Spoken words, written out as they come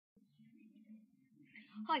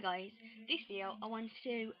Hi guys, this video I wanted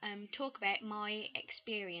to talk about my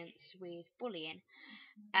experience with bullying.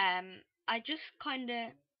 I just kind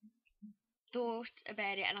of thought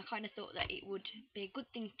about it, and I kind of thought that it would be a good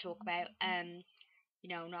thing to talk about.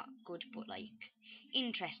 Not good, but like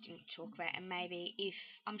interesting to talk about, and maybe if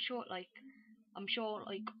I'm sure like 80% of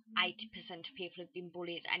people have been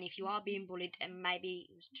bullied, and if you are being bullied, and maybe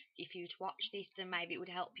if you were to watch this, then maybe it would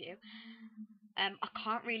help you. I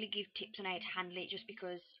can't really give tips on how to handle it just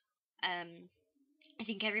because um, I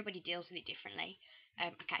think everybody deals with it differently.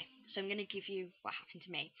 Okay, so I'm going to give you what happened to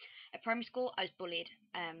me. At primary school, I was bullied.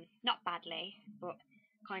 Not badly, but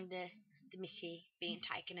kind of the mickey being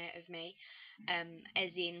taken out of me. As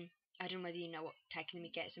in, I don't know whether you know what taking the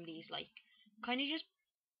mickey out of somebody is like. Kind of just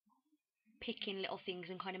picking little things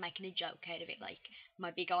and kind of making a joke out of it, like my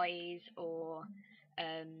big eyes or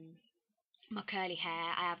um, my curly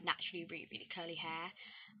hair. I have naturally really, really curly hair.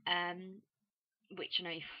 Which I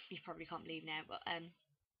know you probably can't believe now, but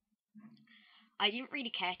I didn't really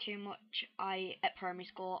care too much. At primary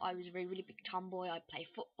school I was a really really big tomboy. I played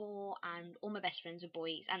football, and all my best friends were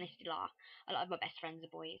boys, and they still are. A lot of my best friends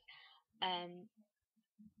are boys. Um,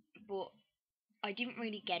 but I didn't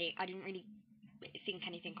really get it. I didn't really think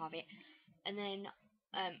anything of it. And then,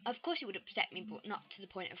 of course, it would upset me, but not to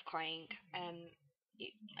the point of crying.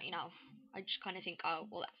 It, you know, I just kind of think, oh,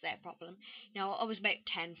 well, that's their problem. I was about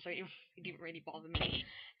 10, so it didn't really bother me.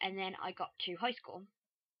 And then I got to high school,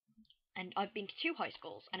 and I've been to two high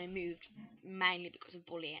schools, and I moved mainly because of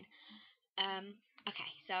bullying.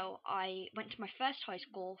 Okay, so I went to my first high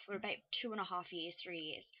school for about 2.5 years, 3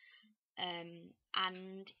 years.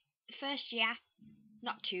 And the first year,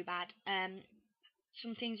 not too bad.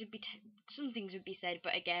 Some things would be some things would be said,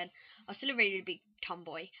 but again, I was still a really, really big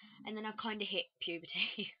tomboy. And then I kind of hit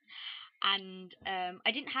puberty, and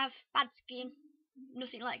I didn't have bad skin,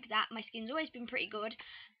 nothing like that. My skin's always been pretty good.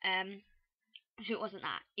 So it wasn't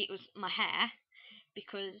that. It was my hair,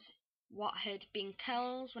 because what had been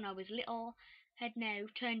curls when I was little had now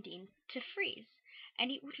turned into frizz, and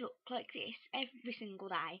it would look like this every single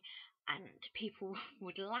day, and people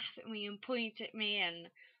would laugh at me and point at me, and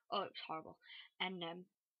oh, it was horrible. And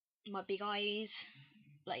my big eyes,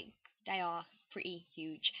 like, they are pretty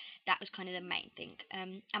huge. That was kind of the main thing.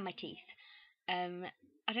 And my teeth. I don't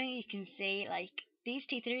know if you can see, like, these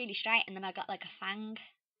teeth are really straight, and then I got like a fang,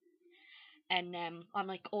 and I'm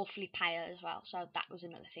like awfully pale as well. So that was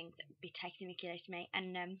another thing that would be taking the mickey out of me.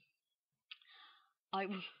 And I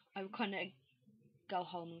would kind of go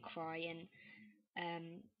home and cry, and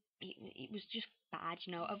it was just bad.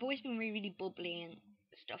 I've always been really really bubbly and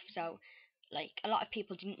stuff, so like a lot of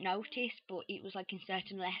people didn't notice, but it was like in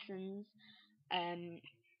certain lessons, um,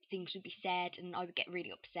 things would be said, and I would get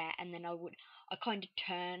really upset, and then I kind of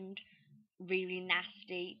turned really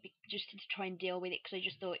nasty just to try and deal with it, because I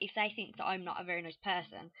just thought, if they think that I'm not a very nice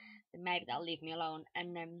person, then maybe they'll leave me alone.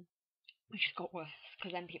 And it just got worse,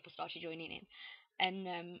 because then people started joining in,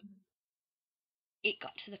 and it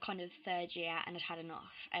got to the kind of third year, and I'd had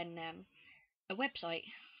enough, and a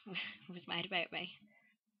website was made about me.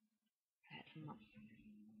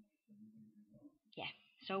 Yeah,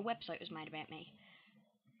 so a website was made about me,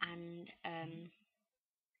 and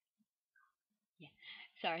yeah,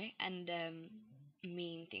 sorry, and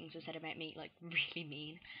mean things were said about me, like really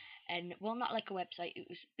mean. And well, not like a website. It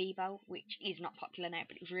was Bebo, which is not popular now,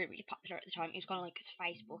 but it was really, really popular at the time. It was kind of like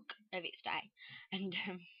Facebook of its day, and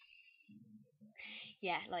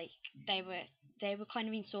yeah, like they were they were kind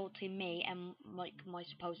of insulting me and like my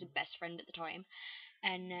supposed best friend at the time,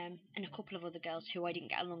 and a couple of other girls who I didn't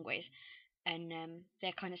get along with, and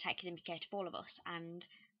they're kind of taking the mickey out of all of us, and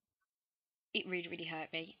it really really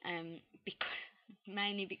hurt me, because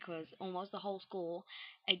mainly because almost the whole school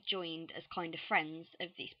had joined as kind of friends of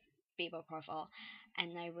this Bebo profile,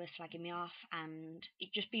 and they were slagging me off, and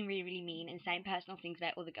it just been really really mean and saying personal things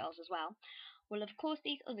about other girls as well. Well, of course,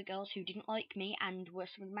 these other girls who didn't like me and were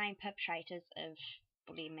some of the main perpetrators of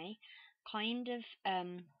bullying me kind of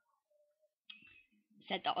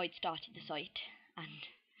said that I'd started the site,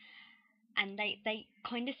 and they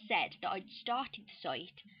kind of said that I'd started the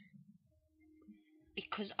site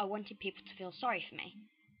because I wanted people to feel sorry for me.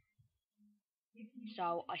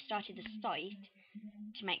 So I started the site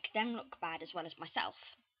to make them look bad as well as myself.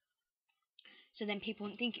 So then people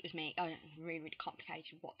wouldn't think it was me. Oh, really, really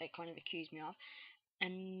complicated what they kind of accused me of.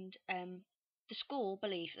 And the school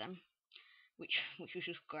believed them, which was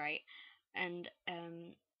just great. And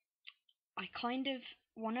I kind of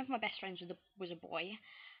one of my best friends was a boy,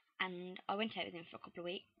 and I went out with him for a couple of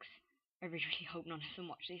weeks. I really, really hope none of them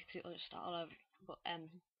watch this because it'll just start all over. But I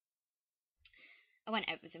went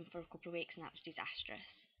out with him for a couple of weeks, and that was disastrous.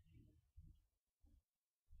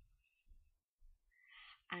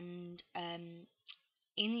 and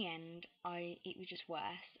in the end, it was just worse,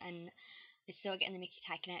 and it's still getting the mickey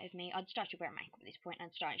taken out of me. I'd started wearing makeup at this point, and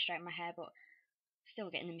I'd started straightening my hair, but still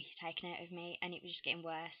getting the mickey taken out of me, and it was just getting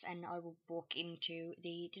worse. And I would walk into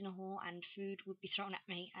the dinner hall, and food would be thrown at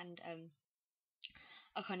me, and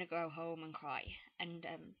I kind of go home and cry, and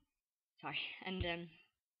sorry, and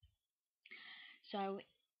so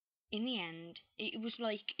in the end, it was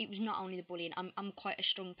like it was not only the bullying. I'm quite a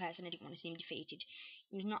strong person. I didn't want to seem defeated.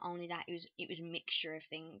 It was not only that. It was a mixture of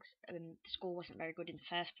things. The school wasn't very good in the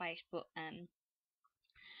first place, but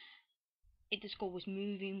the school was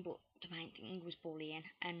moving, but the main thing was bullying.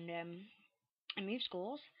 And I moved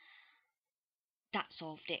schools. That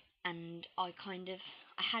solved it. And I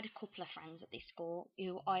had a couple of friends at this school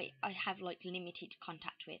who I have like limited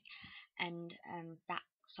contact with, and that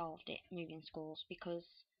solved it, moving schools, because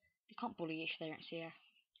they can't bully you if they don't see you.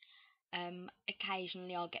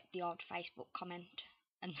 Occasionally I'll get the odd Facebook comment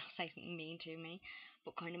and they'll say something mean to me,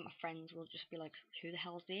 but kind of my friends will just be like, "Who the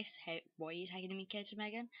hell's this? Why are you taking the mickey out of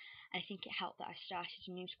Megan?" And I think it helped that I started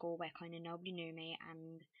a new school where kind of nobody knew me,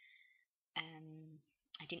 and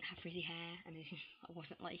I didn't have frizzy hair, and I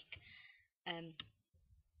wasn't like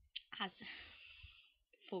as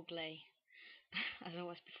fugly as I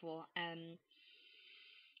was before.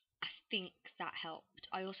 I think that helped.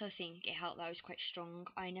 I also think it helped that I was quite strong.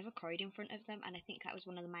 I never cried in front of them, and I think that was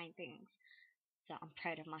one of the main things that I'm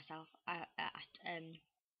proud of myself at.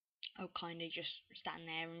 I'll kind of just stand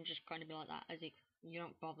there and just kind of be like that, as if you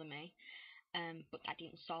don't bother me. But that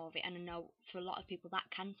didn't solve it, and I know for a lot of people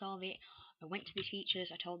that can solve it. I went to the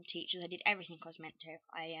teachers. I told the teachers. I did everything I was meant to.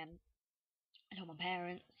 I told my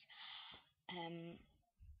parents. Um,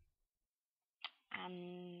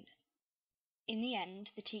 and in the end,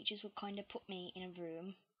 the teachers would kind of put me in a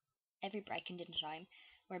room every break and dinner time,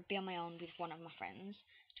 where I'd be on my own with one of my friends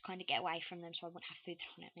to kind of get away from them, so I wouldn't have food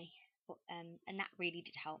thrown at me. But and that really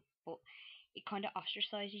did help. But it kind of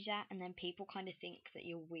ostracizes you, and then people kind of think that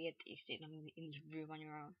you're weird that you're sitting in this room on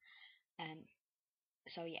your own.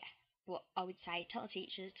 So yeah. But I would say tell the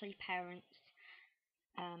teachers, tell your parents.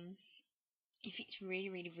 Um, if it's really,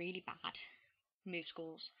 really, really bad, move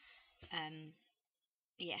schools. Um,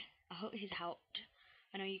 yeah. I hope this has helped.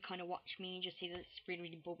 I know you kind of watch me and just see that it's a really,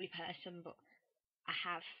 really bubbly person, but I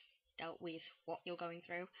have dealt with what you're going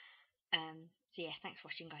through. So yeah, thanks for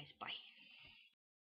watching, guys. Bye.